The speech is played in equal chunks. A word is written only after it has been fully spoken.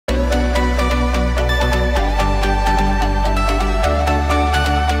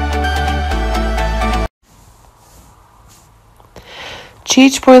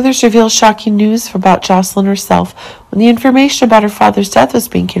GH Spoilers reveals shocking news about Jocelyn herself when the information about her father's death was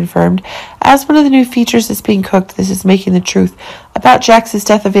being confirmed. As one of the new features is being cooked, this is making the truth about Jax's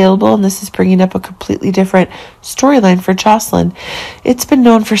death available, and this is bringing up a completely different storyline for Jocelyn. It's been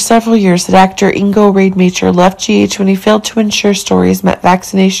known for several years that actor Ingo Rademacher left GH when he failed to ensure stories met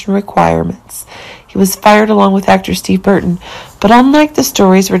vaccination requirements. He was fired along with actor Steve Burton. But unlike the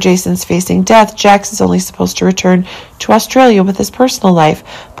stories where Jason's facing death, Jax is only supposed to return to Australia with his personal life.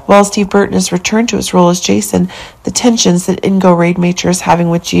 But while Steve Burton has returned to his role as Jason, the tensions that Ingo Rademacher is having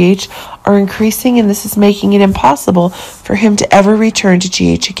with GH are increasing, and this is making it impossible for him to ever return to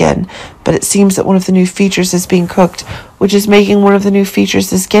GH again. But it seems that one of the new features is being cooked, which is making one of the new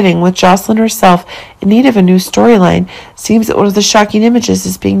features is getting, with Jocelyn herself in need of a new storyline. Seems that one of the shocking images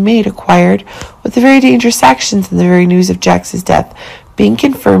is being made, acquired, with the very dangerous actions and the very news of Jax's death being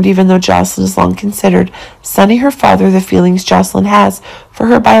confirmed, even though Jocelyn has long considered Sonny her father. The feelings Jocelyn has for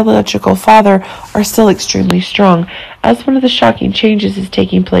her biological father are still extremely strong. As one of the shocking changes is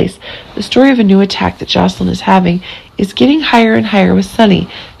taking place, the story of a new attack that Jocelyn is having is getting higher and higher with Sonny.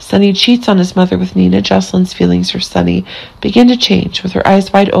 Sonny cheats on his mother with Nina. Jocelyn's feelings for Sonny begin to change. With her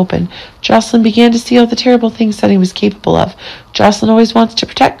eyes wide open, Jocelyn began to see all the terrible things Sonny was capable of. Jocelyn always wants to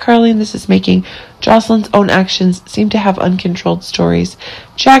protect Carly, and this is making Jocelyn's own actions seem to have uncontrolled stories.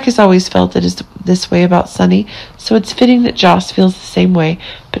 Jack has always felt it is this way about Sonny, so it's fitting that Joss feels the same way.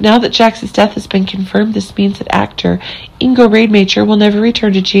 But now that Jax's death has been confirmed, this means that actor Ingo Rademacher will never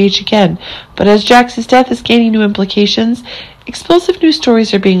return to GH again. But as Jax's death is gaining new implications, explosive new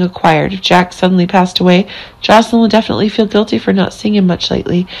stories are being acquired. If Jack suddenly passed away, Jocelyn will definitely feel guilty for not seeing him much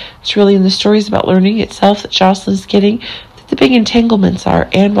lately. It's really in the stories about learning itself that Jocelyn is getting that the big entanglements are,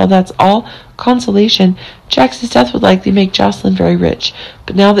 and while that's all consolation, Jax's death would likely make Jocelyn very rich.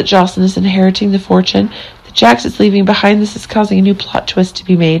 But now that Jocelyn is inheriting the fortune that Jax is leaving behind, this is causing a new plot twist to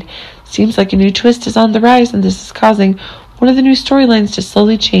be made. Seems like a new twist is on the rise, and this is causing one of the new storylines to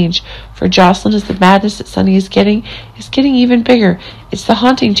slowly change for Jocelyn, as the madness that Sonny is getting even bigger. It's the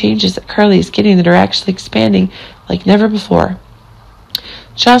haunting changes that Carly is getting that are actually expanding like never before.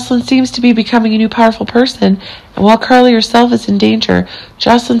 Jocelyn seems to be becoming a new powerful person, and while Carly herself is in danger,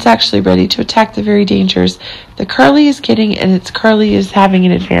 Jocelyn's actually ready to attack the very dangers that Carly is getting, and Carly is having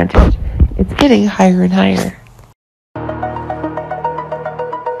an advantage. It's getting higher and higher.